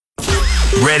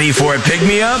Ready for a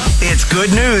pick-me-up? It's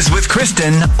Good News with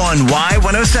Kristen on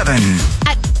Y107.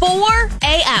 At 4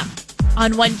 a.m.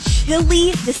 on one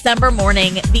chilly December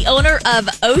morning, the owner of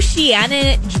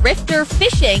Oceanian Drifter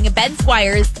Fishing, Ben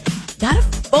Squires, got a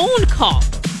phone call.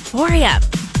 4 a.m.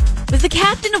 It was the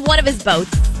captain of one of his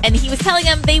boats, and he was telling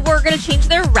them they were going to change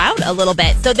their route a little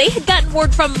bit. So they had gotten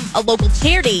word from a local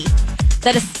charity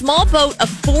that a small boat of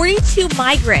 42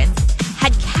 migrants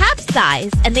had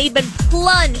capsized, and they'd been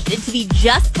plunged into the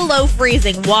just below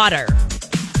freezing water.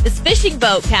 This fishing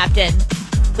boat captain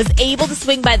was able to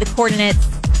swing by the coordinates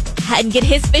and get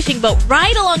his fishing boat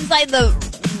right alongside the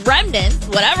remnants,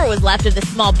 whatever was left of the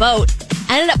small boat,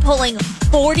 ended up pulling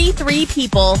 43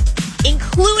 people,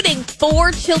 including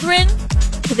 4 children,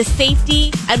 to the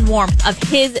safety and warmth of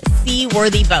his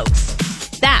seaworthy boat.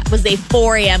 That was a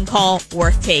 4 a.m. call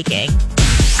worth taking.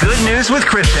 Good News with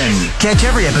Kristen. Catch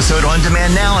every episode on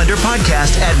demand now under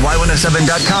podcast at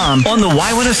Y107.com, on the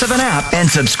Y107 app, and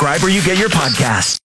subscribe where you get your podcasts.